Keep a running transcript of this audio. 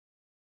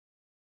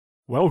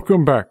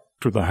Welcome back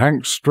to the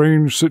Hank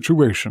Strange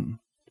Situation,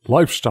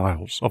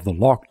 Lifestyles of the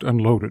Locked and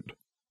Loaded.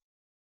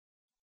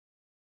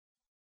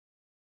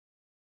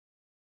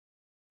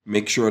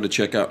 Make sure to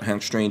check out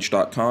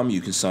hankstrange.com.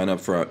 You can sign up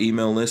for our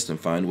email list and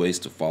find ways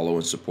to follow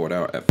and support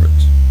our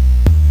efforts.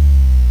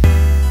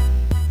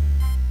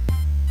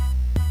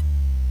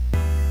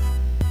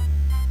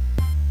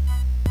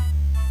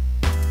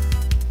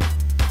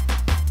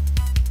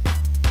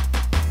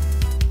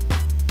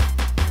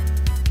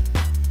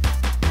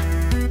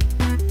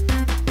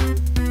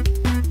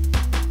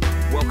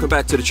 Welcome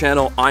back to the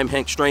channel. I'm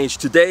Hank Strange.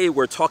 Today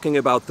we're talking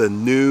about the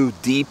new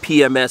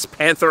DPMS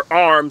Panther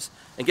arms.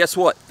 And guess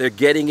what? They're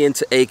getting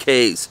into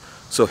AKs.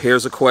 So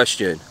here's a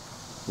question.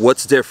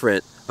 What's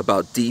different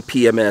about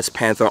DPMS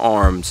Panther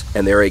arms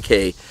and their AK?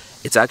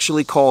 It's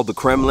actually called the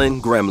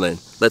Kremlin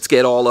Gremlin. Let's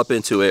get all up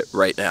into it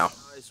right now.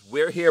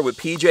 We're here with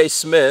PJ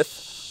Smith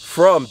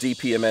from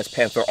DPMS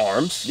Panther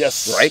Arms.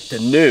 Yes. Right? The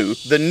new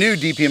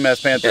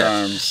DPMS Panther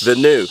Arms. The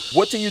new.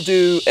 What do you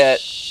do at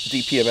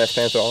DPMS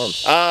Panther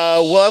Arms?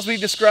 Well, as we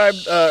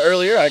described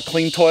earlier, I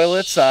clean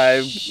toilets,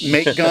 I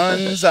make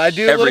guns, I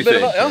do a little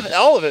bit of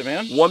all of it,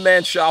 man.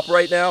 One-man shop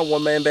right now,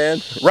 one-man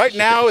band? Right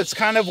now, it's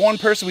kind of one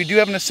person. We do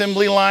have an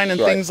assembly line and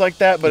things like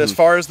that, but as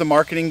far as the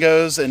marketing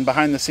goes and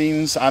behind the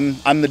scenes,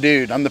 I'm the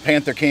dude. I'm the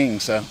Panther King,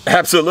 so.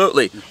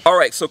 Absolutely. All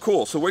right, so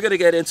cool. So we're going to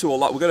get into a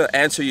lot. We're going to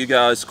answer you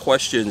guys'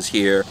 questions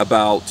here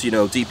about, you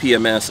know,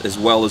 DPMS as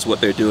well as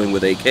what they're doing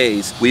with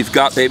AKs. We've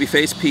got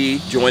Babyface P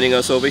joining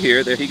us over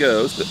here. There he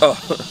goes. Oh.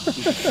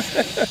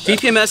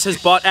 DPMS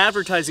has bought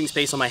advertising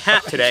space on my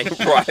hat today.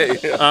 Right.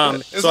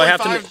 So I have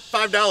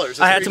 $5.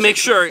 I had to make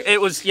sure it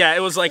was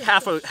like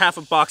half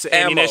a box of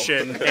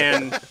ammunition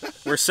and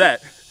we're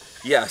set.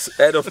 Yes,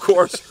 and of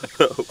course,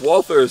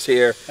 Walther's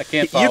here. I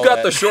can't You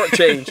got the short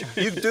change.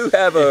 You do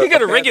have a. You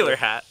got a regular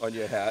hat on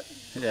your hat.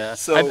 Yeah.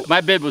 So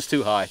my bid was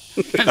too high.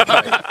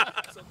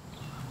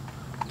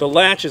 The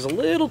latch is a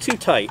little too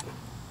tight.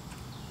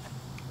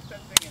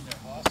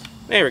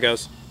 There it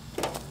goes.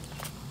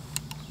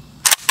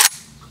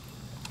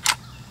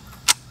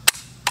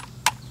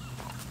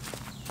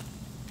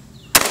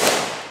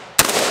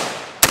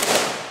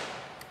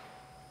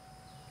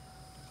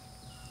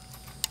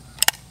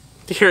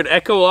 You hear it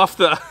echo off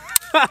the.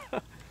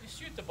 You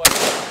shoot the button.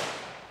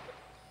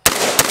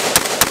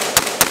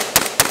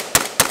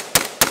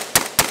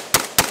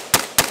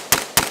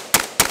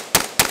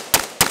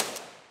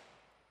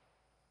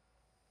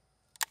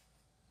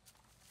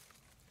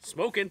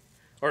 Smoking,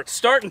 or it's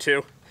starting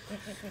to.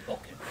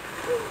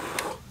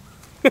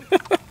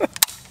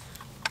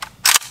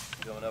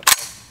 Going up.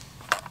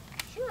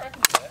 Sure, I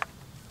can do that.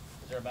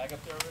 Is there a mag up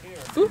there already?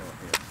 Or?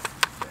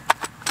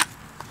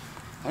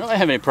 I don't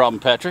have any problem,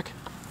 Patrick.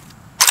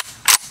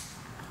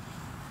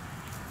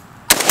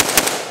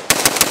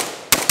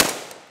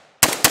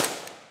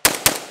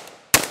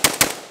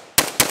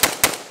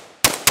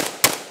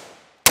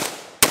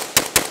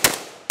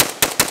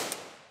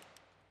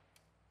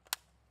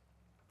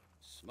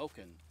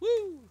 Smoking.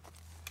 Woo!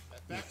 That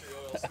factory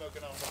oil is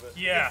smoking off of it.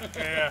 Yeah,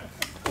 yeah.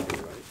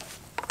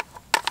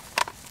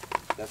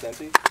 that's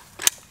empty.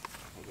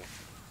 Okay.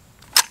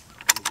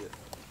 Let me get.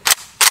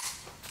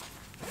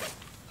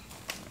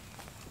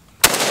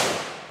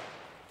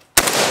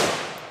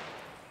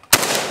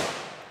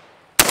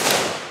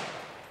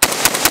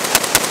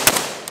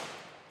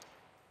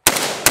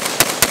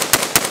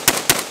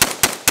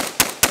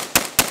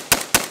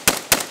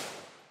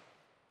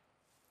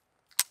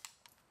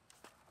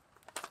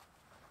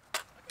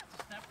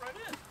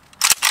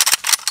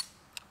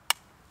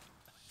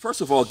 First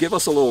of all, give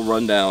us a little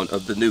rundown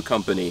of the new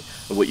company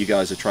and what you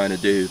guys are trying to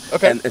do.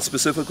 Okay. And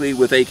specifically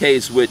with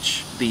AKs,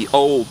 which the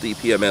old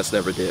DPMS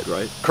never did,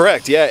 right?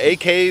 Correct, yeah.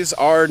 AKs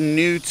are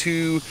new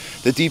to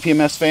the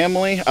DPMS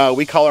family.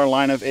 We call our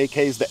line of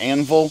AKs the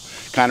Anvil.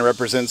 Kind of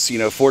represents, you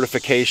know,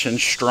 fortification,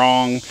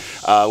 strong.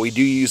 We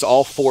do use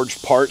all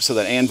forged parts, so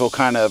that Anvil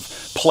kind of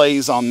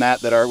plays on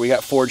that. We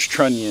got forged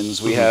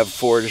trunnions, we have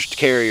forged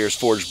carriers,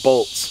 forged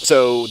bolts.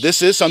 So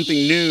this is something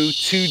new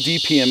to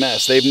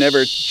DPMS. They've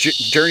never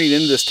journeyed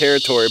into this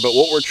territory, but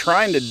what we're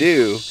trying to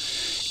do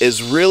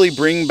is really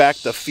bring back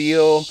the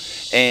feel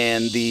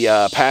and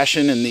the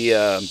passion and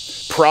the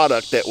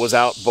product that was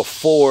out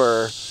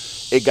before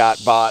it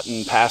got bought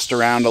and passed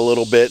around a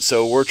little bit.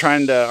 So we're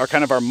trying to,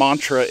 our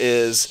mantra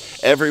is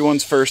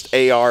everyone's first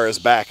AR is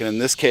back. And in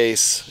this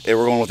case,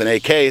 we're going with an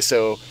AK,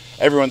 so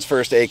everyone's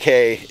first AK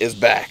is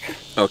back.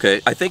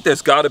 Okay, I think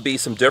there's got to be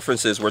some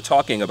differences. We're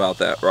talking about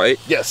that, right?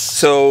 Yes.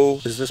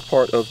 So is this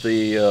part of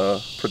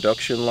the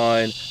production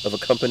line of a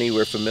company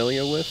we're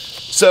familiar with?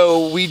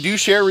 So we do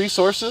share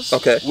resources.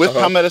 Okay. With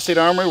Combat Estate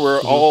Armory.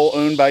 We're all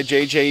owned by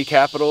JJE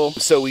Capital.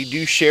 So we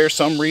do share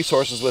some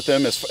resources with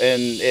them,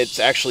 and it's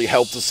actually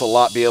helped us a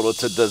lot be able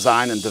to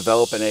design and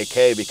develop an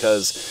AK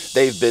because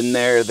they've been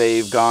there,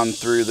 they've gone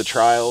through the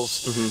trials.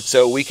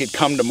 So we could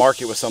come to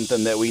market with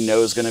something that we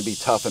know is going to be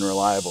tough and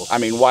reliable. I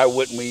mean, why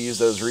wouldn't we use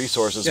those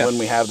resources when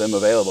we have them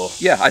available?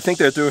 Yeah, I think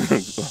they're doing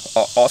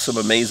awesome,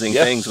 amazing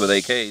things with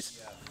AKs.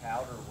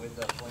 Powder with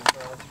the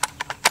flamethrower.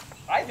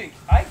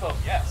 I vote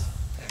yes.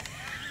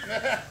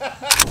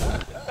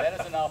 That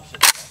is an option.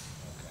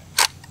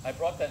 Okay. I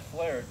brought that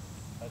flare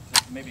to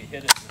maybe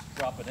hit it, just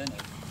drop it in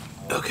it.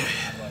 Okay.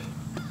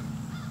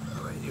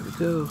 All right, here we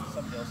go.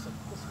 Somebody else said,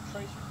 put some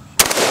tracer.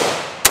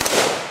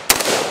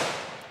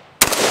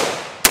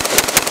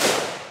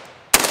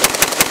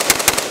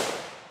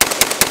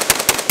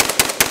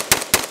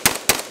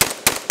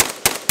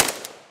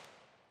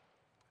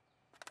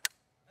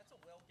 That's a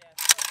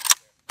well-gassed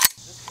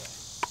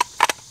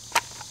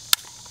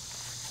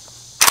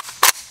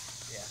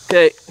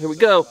Okay, here we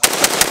go.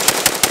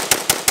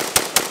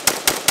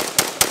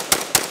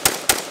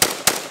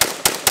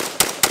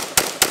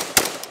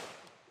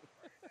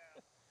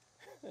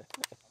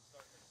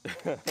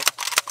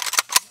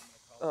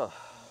 Oh.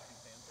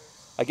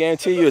 I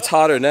guarantee you it's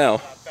hotter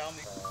now.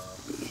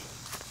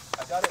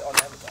 I got it on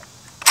Amazon.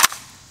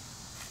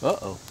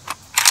 Uh-oh.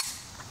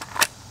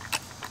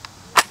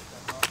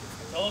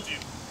 Told you,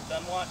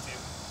 doesn't want to.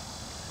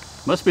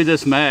 Must be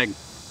this mag.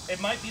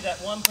 It might be that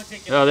one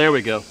particular. Oh, there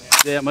we go.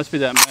 Yeah, it must be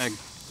that mag.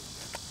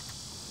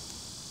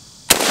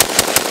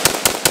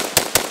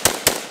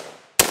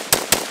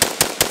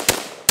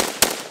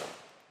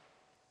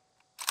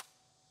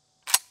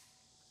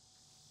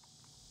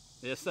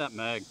 Yeah, it's that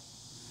mag.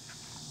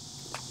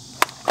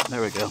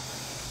 There we go.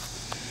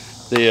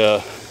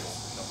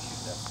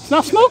 It's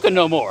not smoking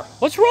no more.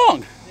 What's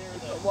wrong?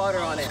 Water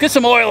on it. Let's get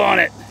some oil on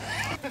it.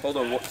 Hold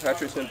on,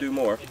 Patrick's gonna do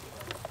more.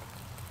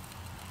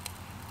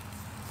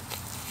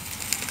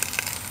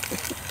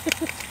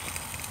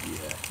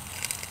 Yeah.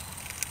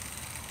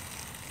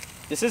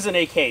 This is an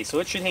AK, so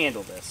it should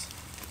handle this.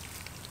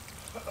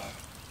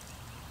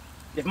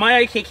 If my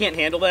AK can't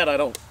handle that, I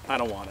don't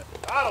want it.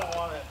 I don't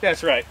want it.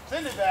 That's right.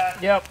 Send it back.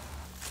 Yep.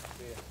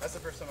 That's the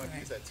first time I've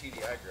used that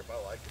TDI grip. I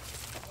like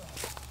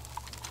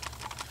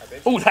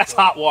it. Oh, that's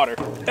hot water.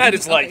 That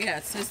is like. Yeah,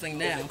 it's sizzling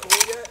now.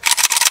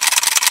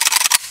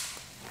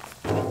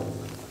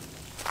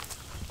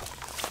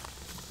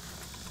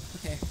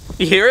 Okay,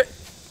 You hear it?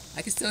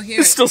 I can still hear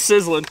It's it. still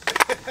sizzling.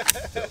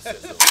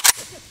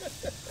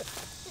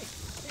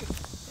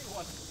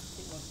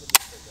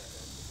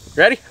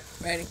 Ready?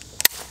 Ready?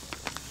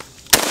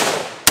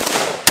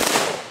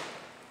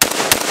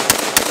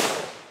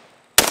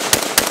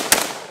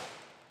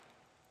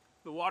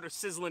 The water's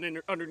sizzling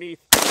underneath.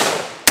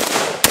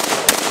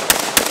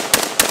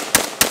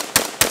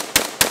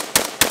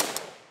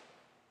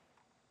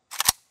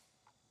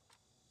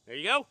 There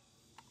you go.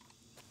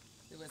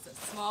 There was a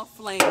small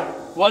flame.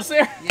 Was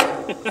there?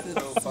 Yeah, it's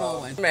a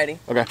small one. Ready?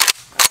 Okay.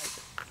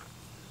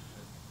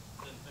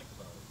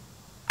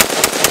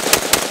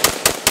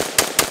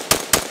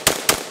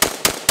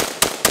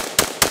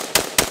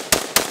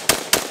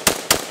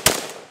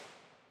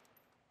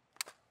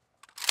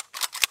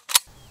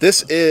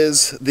 This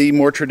is the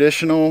more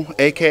traditional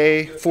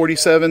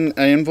AK-47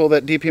 Anvil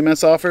that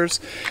DPMS offers.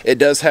 It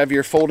does have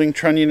your folding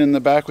trunnion in the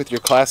back with your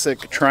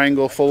classic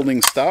triangle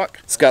folding stock.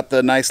 It's got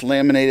the nice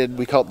laminated,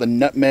 we call it the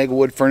nutmeg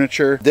wood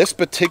furniture. This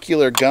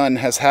particular gun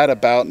has had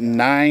about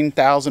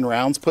 9,000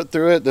 rounds put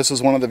through it. This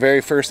was one of the very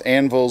first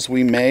Anvils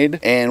we made,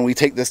 and we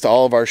take this to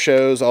all of our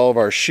shows, all of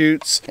our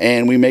shoots,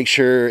 and we make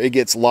sure it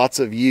gets lots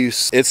of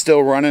use. It's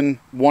still running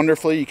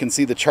wonderfully. You can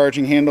see the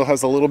charging handle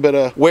has a little bit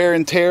of wear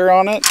and tear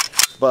on it.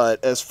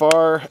 But as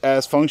far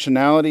as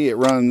functionality, it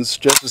runs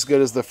just as good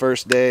as the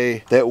first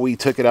day that we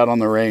took it out on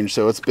the range.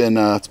 So it's been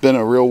a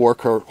real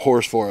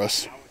workhorse for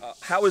us.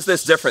 How is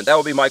this different? That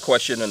would be my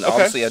question, and Okay.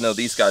 obviously I know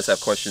these guys have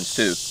questions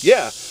too.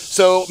 Yeah,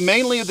 so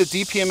mainly the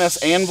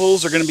DPMS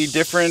Anvils are going to be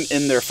different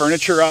in their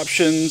furniture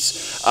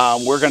options.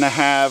 We're going to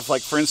have,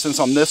 like for instance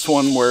on this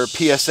one where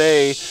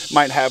PSA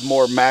might have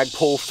more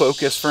Magpul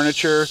focused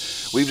furniture,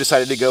 we've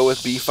decided to go with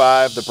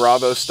B5, the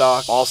Bravo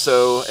stock.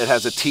 Also, it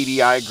has a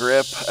TDI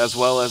grip as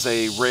well as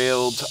a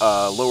railed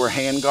lower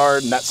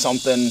handguard, and that's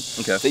something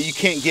that you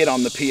can't get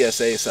on the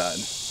PSA side.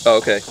 Oh,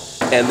 okay.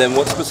 And then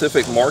what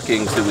specific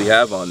markings do we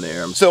have on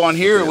there? So on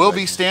here it will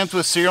be stamped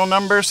with serial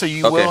number, so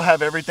you will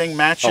have everything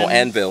matching. Oh,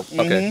 Anvil.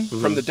 Okay.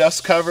 From the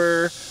dust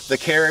cover, the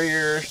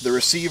carrier, the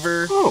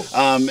receiver,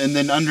 and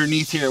then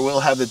underneath here we'll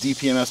have the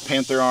DPMS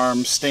Panther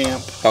arm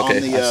stamp on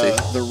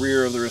the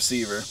rear of the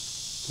receiver.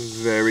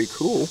 Very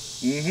cool.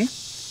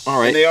 All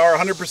right. And they are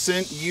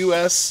 100%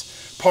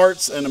 U.S.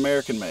 parts and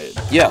American made.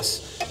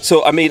 Yes.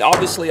 So, I mean,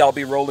 obviously I'll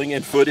be rolling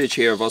in footage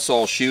here of us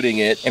all shooting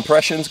it.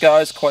 Impressions,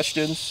 guys?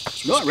 Questions?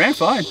 No, it ran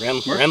fine.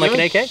 Ran like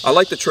an AK. I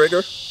like the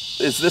trigger.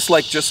 Is this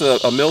like just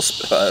a mill?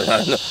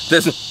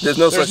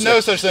 There's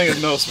no such thing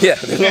as mill spec. Yeah,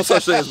 there's no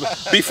such thing as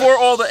before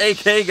all the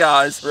AK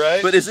guys.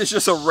 Right. But is this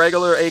just a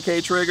regular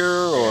AK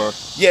trigger, or?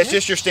 Yeah, it's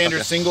just your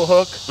standard single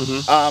hook.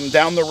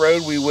 Down the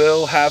road, we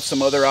will have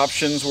some other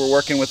options. We're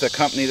working with a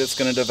company that's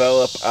going to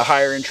develop a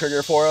higher end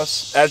trigger for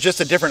us as just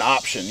a different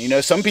option. You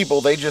know, some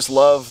people, they just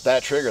love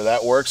that trigger.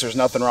 That works. There's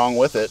nothing wrong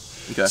with it.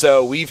 Okay.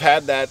 So we've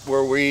had that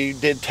where we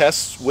did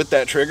tests with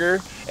that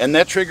trigger, and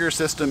that trigger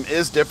system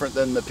is different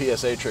than the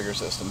PSA trigger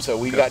system. So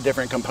we got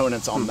different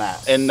components on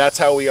that. And that's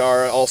how we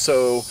are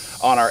also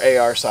on our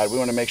AR side. We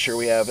want to make sure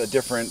we have a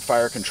different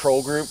fire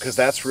control group, because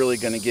that's really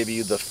going to give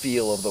you the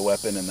feel of the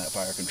weapon in that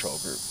fire control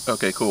group.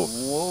 Okay, cool.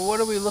 Well, what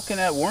are we looking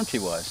at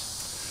warranty-wise?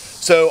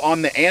 So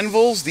on the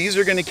Anvils, these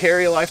are going to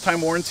carry a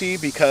lifetime warranty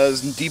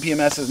because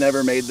DPMS has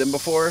never made them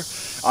before.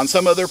 On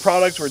some other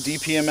products where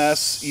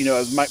DPMS, you know,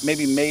 has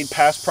maybe made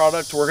past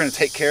product, we're going to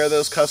take care of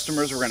those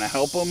customers. We're going to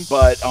help them.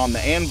 But on the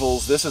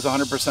Anvils, this is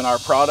 100% our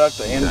product.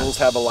 The Anvils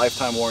have a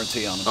lifetime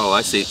warranty on them. Oh,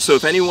 I see. So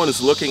if anyone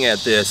is looking at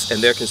this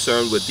and they're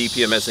concerned with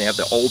DPMS and they have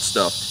the old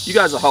stuff, you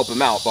guys will help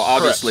them out, but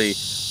obviously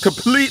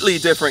completely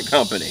different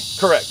company.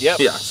 Correct. Yep.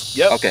 Yes.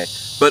 Yep. Okay.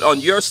 But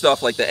on your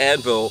stuff, like the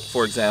Anvil,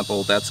 for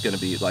example, that's going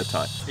to be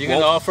lifetime. You're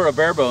going to offer a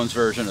bare bones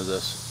version of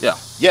this? Yeah.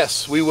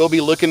 Yes, we will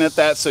be looking at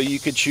that, so you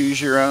could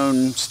choose your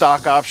own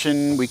stock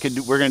option. We're going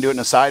to do it in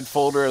a side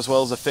folder as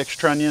well as a fixed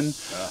trunnion.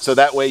 So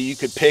that way you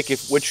could pick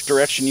which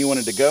direction you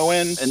wanted to go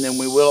in, and then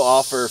we will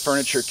offer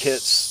furniture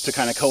kits to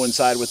kind of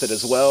coincide with it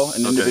as well,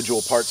 and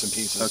individual parts and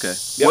pieces. Okay.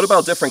 Yep. What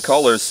about different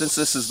colors? Since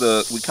this is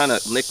we kind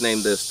of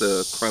nicknamed this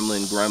the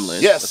Kremlin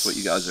Gremlin. Yes. That's what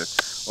you guys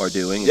are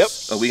doing. Yep.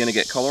 Are we going to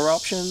get color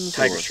options?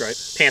 Tiger or? stripe,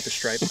 panther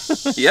stripe.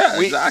 Yeah,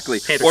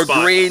 exactly. Panther or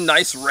spot. green,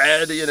 nice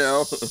red, you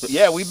know.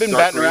 Yeah, we've been Dark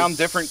batting green. around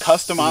different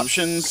custom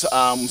options.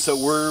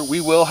 So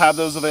we will have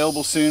those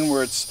available soon,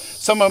 where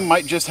some of them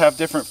might just have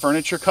different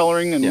furniture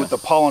coloring, and with the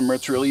polymer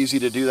it's really easy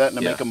to do that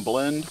and to make them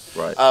blend.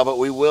 Right. But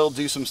we will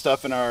do some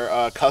stuff in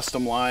our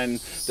custom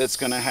line that's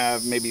going to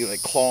have maybe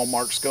like claw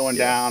marks going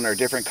down, or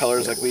different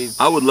colors like we.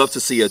 I would love to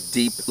see a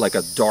deep, like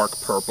a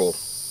dark purple.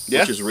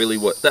 Yeah. Which is really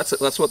what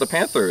that's what the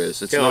Panther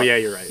is. It's not, yeah,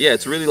 you're right. Yeah,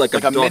 it's really like a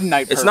dark,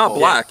 midnight purple. It's not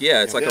black.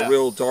 Yeah, it's like a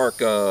real dark.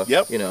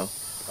 Yep. You know,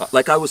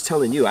 like I was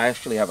telling you, I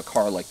actually have a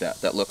car like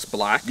that looks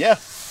black. Yeah.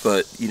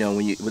 But you know,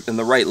 when you in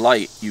the right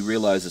light, you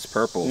realize it's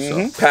purple.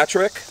 So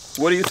Patrick,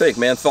 what do you think,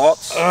 man?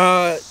 Thoughts?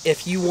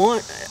 If you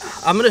want,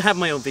 I'm gonna have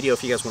my own video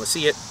if you guys want to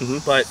see it.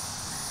 But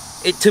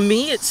to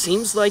me, it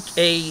seems like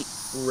a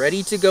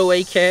ready-to-go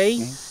AK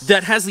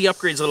that has the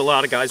upgrades that a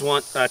lot of guys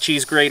want: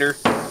 cheese grater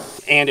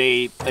and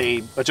a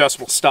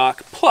adjustable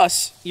stock.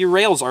 Plus, your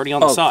rail's already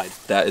on the side.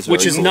 That is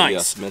which is cool.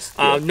 nice. Yes,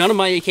 none of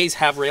my AKs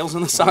have rails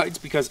on the sides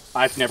because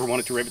I've never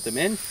wanted to rivet them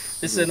in.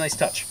 This is a nice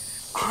touch.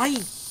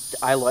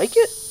 I like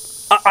it.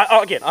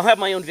 Again, I'll have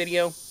my own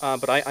video,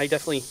 but I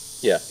definitely,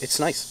 it's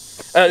nice.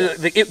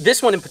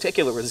 This one in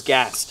particular was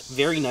gassed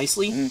very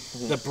nicely.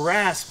 The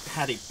brass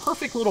had a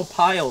perfect little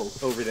pile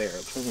over there.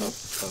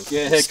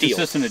 Yeah, it had steel.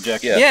 consistent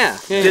ejection. Yeah.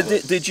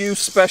 Did you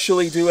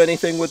specially do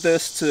anything with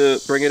this to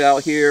bring it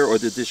out here, or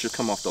did this just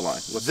come off the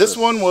line? This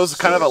one was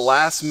kind of a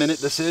last minute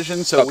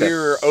decision. So we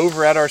were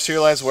over at our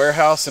serialized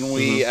warehouse, and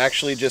we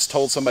actually just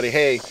told somebody,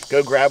 hey,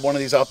 go grab one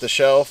of these off the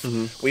shelf.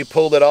 We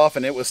pulled it off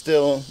and it was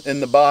still in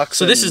the box.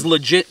 So this is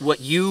legit what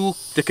you,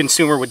 the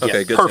consumer, would get.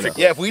 Okay, good. Perfect.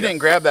 Yeah, if we didn't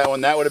grab that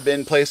one, that would have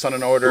been placed on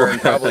an order and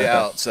probably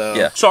out.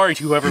 So Sorry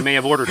to whoever may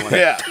have ordered one.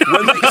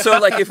 So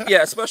like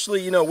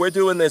especially, you know, we're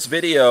doing this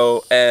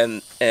video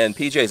and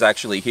PJ's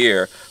actually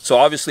here. So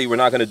obviously we're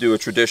not going to do a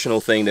traditional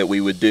thing that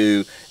we would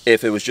do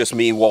if it was just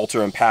me,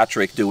 Walter, and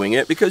Patrick doing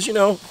it, because, you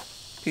know,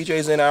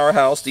 PJ's in our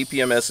house,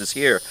 DPMS is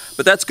here.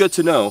 But that's good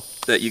to know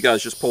that you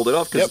guys just pulled it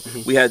off,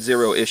 because we had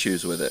zero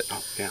issues with it.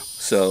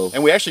 So,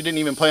 and we actually didn't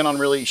even plan on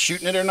really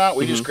shooting it or not.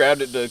 We just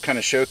grabbed it to kind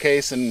of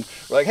showcase, and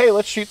we're like, hey,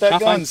 let's shoot that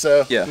gun.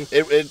 So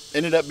it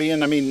ended up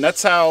being, I mean,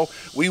 that's how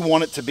we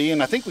want it to be.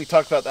 And I think we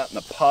talked about that in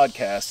the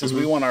podcast, is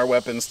we want our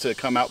weapons to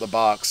come out the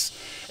box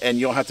and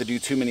you don't have to do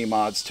too many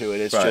mods to it.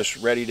 It's just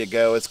ready to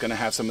go. It's going to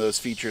have some of those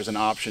features and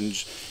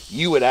options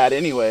you would add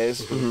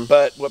anyways.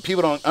 But what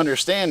people don't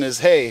understand is,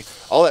 hey,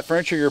 all that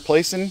furniture you're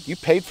placing, you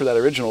paid for that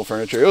original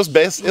furniture. It was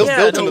built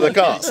into the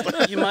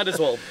cost. You might as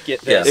well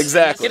get this.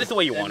 Exactly. Get it the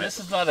way you want This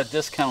it. is not a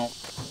discount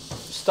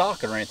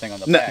stock or anything on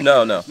the back.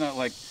 No. It's not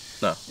like,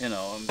 you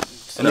know.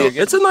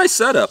 It's a nice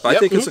setup. I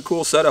think it's a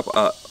cool setup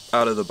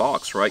out of the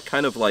box, right?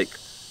 Kind of like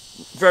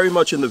very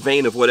much in the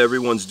vein of what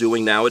everyone's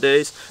doing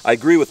nowadays. I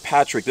agree with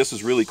Patrick. This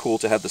is really cool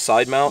to have the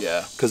side mount.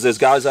 Yeah. Because there's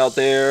guys out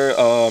there.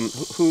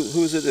 Who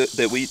is it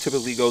that we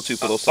typically go to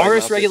for those side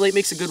mounts? RS Regulate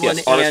makes a good one,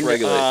 RS and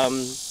Regulate.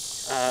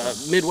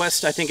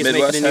 Midwest I think is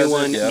Midwest making a new has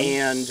one, it,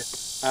 and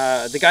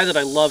the guy that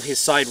I love, his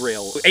side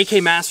rail,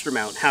 AK Master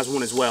Mount, has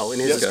one as well,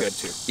 and his is good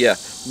too. Yeah.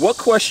 What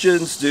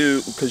questions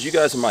because you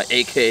guys are my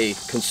AK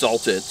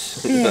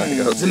consultants.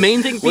 The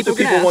main thing What do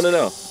people people want to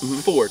know?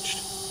 forged,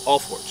 all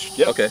forged.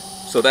 Yep. Okay.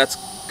 So that's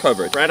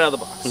covered. Right out of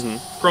the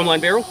box. Chrome line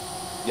barrel.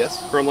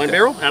 Yes. Chrome line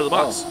barrel out of the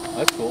box. Oh,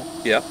 that's cool.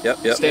 Yep.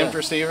 Stamped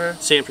receiver.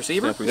 Stamped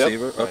receiver. Stamped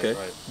receiver. Okay.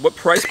 Right. What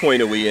price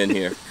point are we in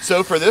here?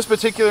 So for this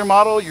particular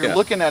model, you're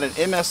looking at an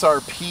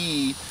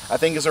MSRP, I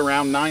think is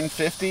around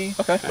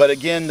 $950. Okay. But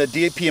again, the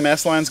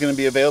DPMS line is going to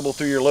be available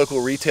through your local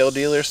retail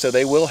dealer, so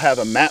they will have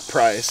a MAP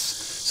price.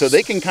 So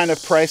they can kind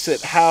of price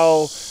it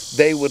how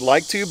they would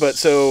like to, but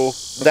so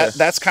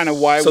that's kind of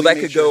why. So that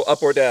could go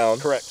up or down.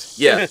 Correct.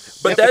 Yeah,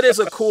 but that is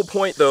a cool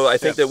point, though, I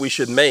think that we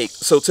should make.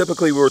 So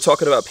typically we were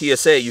talking about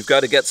PSA. You've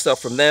got to get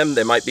stuff from them.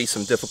 There might be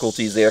some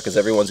difficulties there because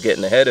everyone's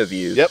getting ahead of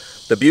you. Yep.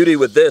 The beauty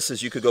with this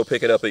is you could go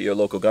pick it up at your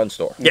local gun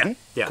store. Yeah,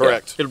 yeah.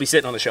 Correct. It'll be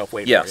sitting on the shelf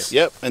waiting Yes. for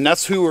you. Yep, and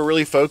that's who we're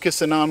really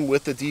focusing on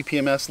with the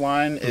DPMS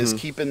line is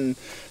keeping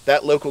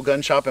that local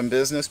gun shop in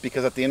business,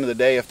 because at the end of the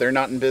day, if they're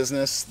not in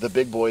business, the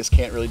big boys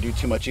can't really do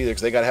too much either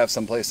because they got to have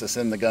some place to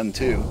send the gun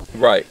to.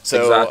 Right,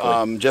 So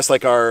exactly. just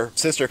like our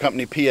sister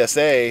company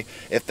PSA,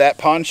 if that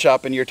pawn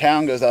shop in your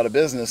town goes out of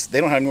business,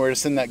 they don't have anywhere to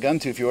send that gun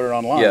to if you order it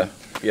online. Yeah,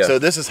 yeah. So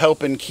this is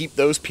helping keep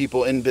those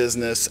people in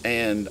business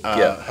and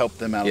help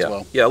them out yeah. as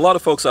well. Yeah, a lot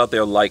of folks out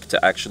there like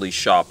to actually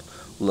shop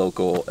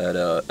local at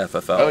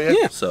FFL. Oh,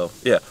 yeah. So,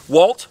 yeah.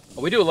 Walt?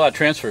 We do a lot of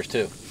transfers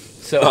too.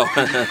 So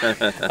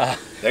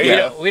There you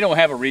go. we don't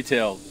have a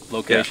retail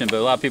location, but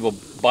a lot of people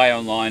buy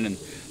online, and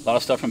a lot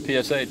of stuff from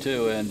PSA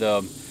too, and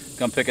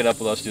come pick it up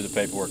with us, do the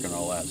paperwork and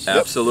all that. So.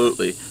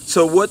 Absolutely.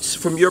 So what's,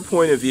 from your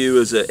point of view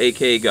as an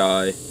AK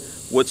guy,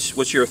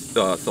 what's your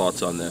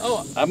thoughts on this?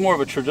 Oh, I'm more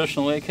of a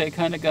traditional AK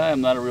kind of guy.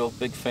 I'm not a real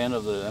big fan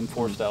of the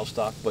M4 style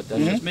stock, but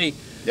that's just me.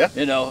 Yeah.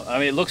 You know, I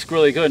mean, it looks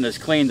really good and it's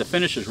clean. The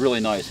finish is really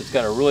nice. It's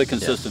got a really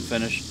consistent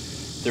finish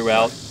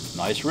throughout.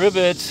 Nice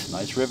rivets.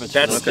 Nice rivets.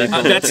 That's for those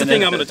people that's the looking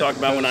thing at- I'm going to talk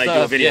about when I do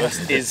a video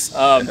is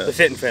the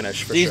fit and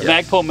finish. For These sure.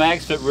 Magpul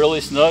mags fit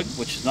really snug,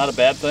 which is not a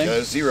bad thing.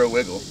 Zero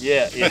wiggle.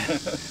 Yeah, yeah,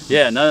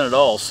 yeah, none at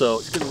all. So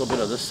let's get a little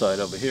bit of this side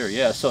over here.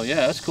 Yeah, so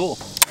yeah, that's cool.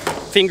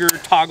 Finger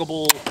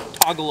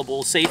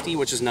toggleable safety,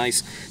 which is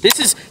nice. This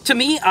is, to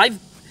me,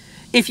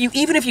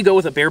 even if you go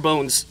with a bare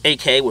bones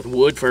AK with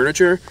wood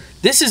furniture,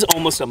 this is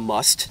almost a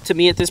must to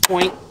me at this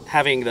point.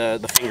 Having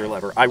the finger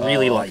lever, I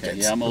really like it.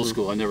 Yeah, I'm old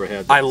school. I never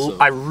had that. so.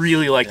 I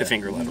really like the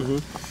finger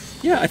lever.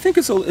 Yeah, I think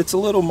it's a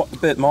little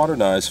bit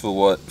modernized for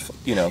what,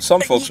 you know,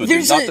 some folks would do,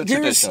 not the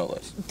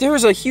traditionalists.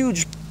 There's a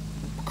huge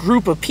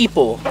group of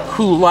people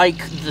who like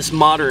this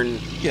modern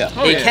Yeah.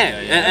 Oh, yeah, AK,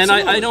 yeah, yeah, and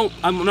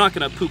I'm not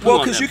going to poo-poo Well,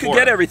 on because them you could for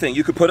get it. everything.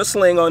 You could put a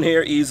sling on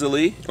here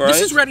easily, right?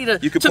 This is ready to.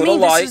 You could to put me, a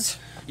light.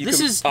 This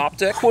could is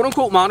optic. quote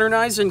unquote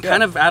modernized and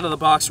kind of out of the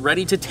box,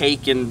 ready to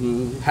take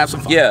and have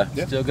some fun. Yeah.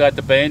 Still got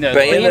the bayonet.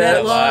 Bayonet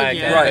lug, line,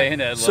 yeah. Right.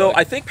 Bayonet So lug.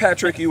 I think,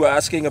 Patrick, you were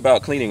asking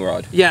about cleaning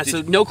rod. Yeah,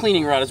 so no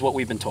cleaning rod is what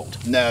we've been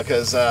told. No,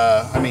 because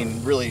I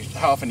mean, really,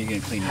 how often are you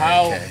going to clean your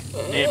How? AK?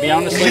 To be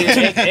honest with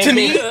you, to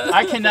me,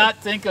 I cannot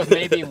think of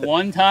maybe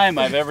one time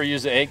I've ever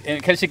used an AK,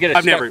 in case you get a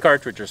I've never- stuck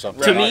cartridge or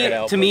something. To knock me, it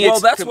out, to but- me, Well,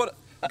 it's that's what.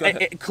 Go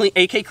ahead.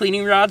 AK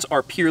cleaning rods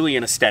are purely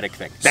an aesthetic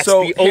thing. That's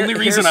So the only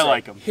reason I here's-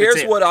 like them.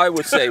 Here's what I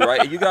would say,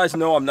 right? You guys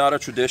know I'm not a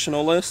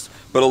traditionalist,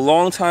 but a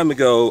long time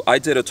ago, I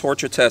did a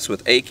torture test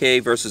with AK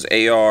versus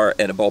AR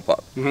and a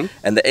bullpup.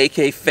 And the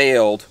AK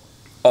failed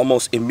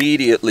almost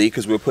immediately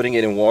because we were putting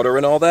it in water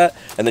and all that,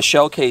 and the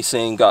shell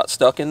casing got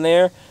stuck in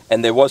there,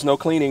 and there was no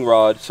cleaning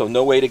rod, so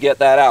no way to get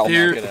that out.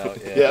 There- Knock it out,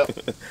 yeah.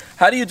 Yep.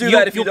 How do you do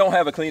that if you don't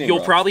have a cleaning You'll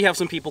rod? probably have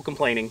some people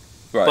complaining.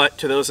 Right. But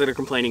to those that are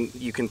complaining,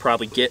 you can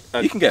probably get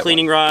a You can get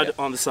cleaning one, rod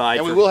on the side.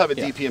 And we for- will have a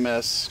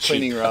DPMS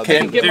cleaning rod. Okay. I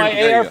can get my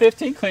There you go.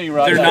 AR-15 cleaning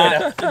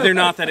rod. They're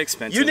not that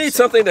expensive. You need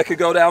something that could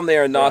go down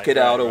there and knock Right, it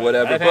out right, or right.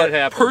 whatever. I've had But it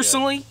happen,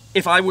 Personally,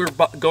 if I were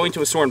going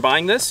to a store and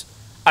buying this,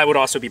 I would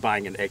also be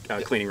buying a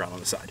cleaning rod on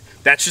the side.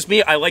 That's just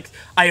me.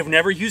 I have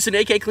never used an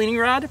AK cleaning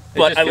rod,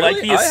 but just I like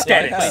really- the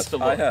aesthetics.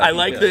 I have. I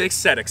like the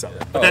aesthetics of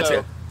it. But that's So,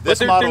 it. But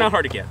they're not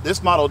hard to get.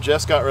 This model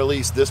just got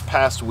released this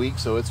past week,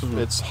 so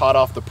it's hot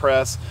off the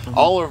press.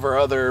 All of our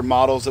other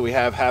models that we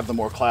have the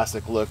more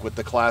classic look with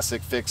the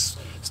classic fixed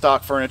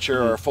stock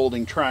furniture or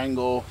folding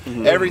triangle.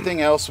 Everything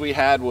else we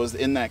had was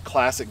in that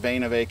classic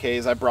vein of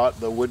AKs. I brought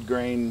the wood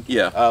grain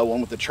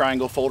one with the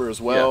triangle folder as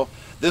well.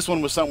 This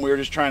one was something we were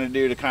just trying to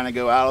do to kind of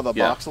go out of the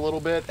box a little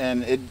bit,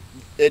 and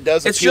it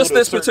does. it's appeal just to a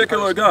this certain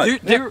particular person.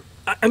 gun.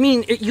 I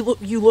mean,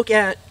 you look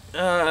at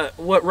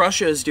what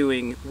Russia is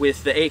doing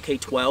with the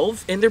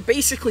AK-12, and they're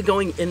basically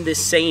going in this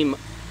same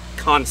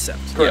concept.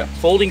 Correct.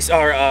 Foldings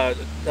are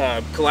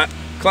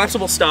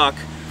collapsible stock,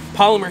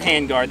 polymer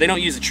handguard. They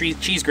don't use a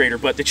cheese grater,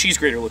 but the cheese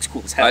grater looks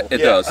cool as hell. It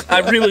does. I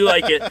really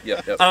like it.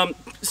 Yep.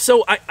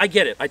 So I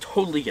get it. I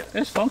totally get it.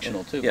 It's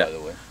functional too, Yeah. by the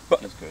way.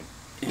 But- That's good.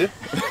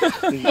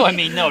 No, I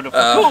mean no, for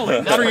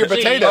cooling. For your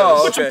potatoes.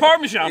 Oh, Put some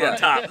Parmesan on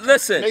top.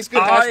 Listen, Makes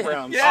good hash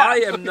browns. I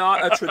am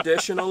not a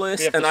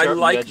traditionalist, have to and I sharpen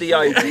like the the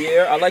edges.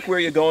 idea. I like where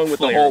you're going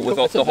with the whole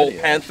That's a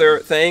video. Panther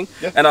thing,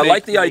 and I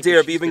like the idea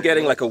of even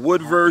getting like a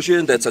wood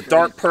version that's a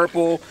dark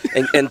purple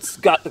and it's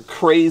got the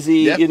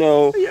crazy, Yep. you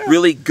know,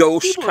 really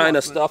gauche kind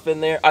of stuff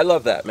in there. I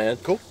love that, man.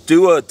 Cool.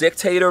 Do a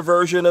dictator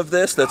version of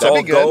this that's That'd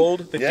all be good.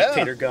 gold. The Yeah.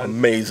 dictator gun.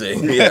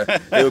 Amazing. Yeah,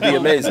 it would be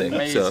amazing.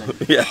 So,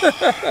 yeah.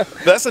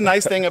 That's the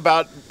nice thing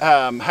about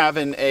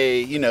having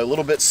a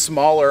little bit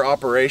smaller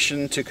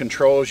operation to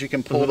control. Is you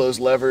can pull those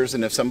levers,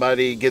 and if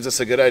somebody gives us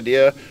a good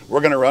idea, we're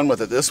going to run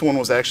with it. This one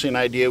was actually an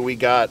idea we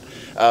got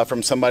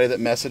from somebody that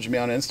messaged me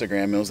on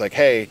Instagram. It was like,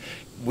 hey,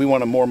 we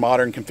want a more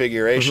modern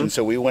configuration.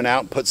 So we went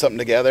out and put something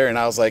together, and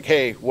I was like,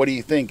 hey, what do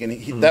you think?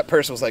 And that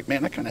person was like,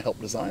 man, I kind of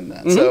helped design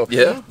that. So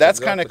that's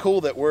kind of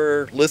cool that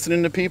we're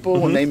listening to people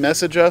when they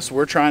message us.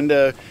 We're trying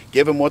to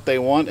give them what they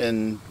want,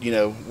 and you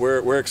know,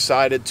 we're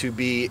excited to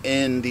be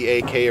in the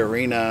AK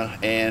arena,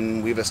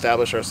 and we've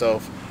established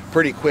ourselves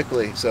pretty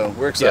quickly, so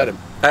we're excited.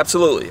 Yeah,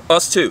 absolutely,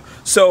 us too.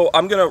 So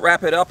I'm gonna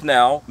wrap it up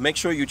now. Make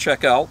sure you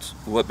check out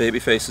what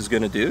Babyface is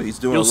gonna do. He's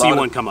doing a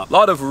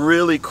lot of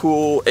really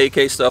cool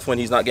AK stuff when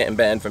he's not getting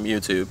banned from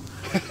YouTube.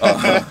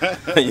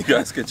 You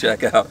guys can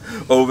check out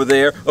over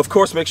there. Of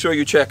course, make sure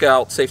you check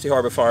out Safety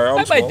Harbor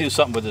Firearms. I might do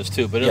something with this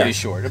too, but it'll be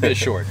short. It'll be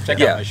short.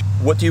 Check out my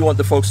What do you want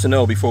the folks to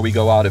know before we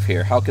go out of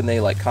here? How can they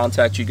like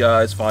contact you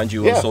guys, find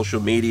you on social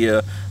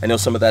media? I know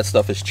some of that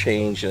stuff has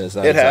changed and it's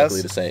not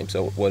exactly the same.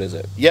 So what is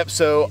it? Yep.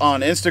 So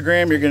on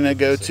Instagram, you're going to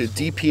go to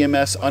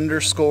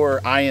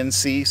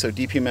DPMS_INC, so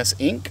DPMS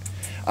Inc.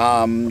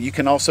 You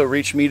can also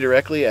reach me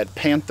directly at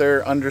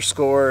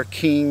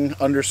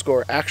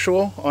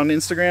Panther_King_Actual on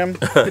Instagram.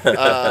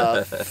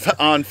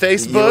 On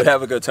Facebook. You would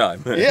have a good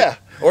time. Yeah.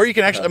 Or you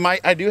can actually,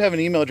 I do have an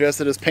email address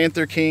that is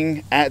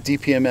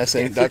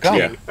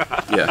pantherking@dpmsinc.com.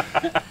 Yeah.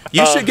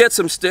 You should get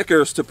some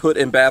stickers to put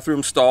in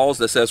bathroom stalls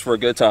that says "for a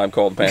good time"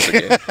 called Panther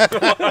King.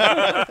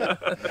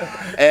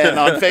 And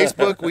on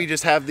Facebook, we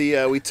just have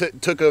the we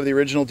took over the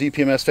original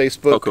DPMS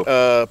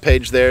Facebook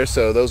page there.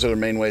 So those are the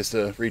main ways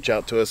to reach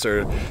out to us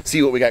or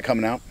see what we got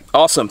coming out.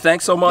 Awesome.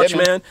 Thanks so much,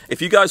 man.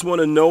 If you guys want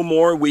to know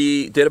more,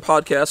 we did a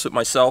podcast with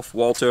myself,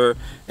 Walter,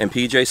 and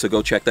PJ, so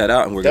go check that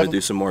out, and we're going to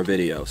do some more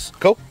videos.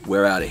 Cool.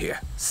 We're out of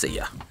here. See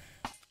ya.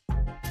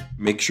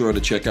 Make sure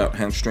to check out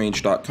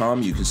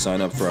hankstrange.com. You can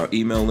sign up for our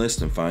email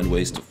list and find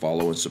ways to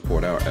follow and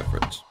support our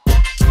efforts.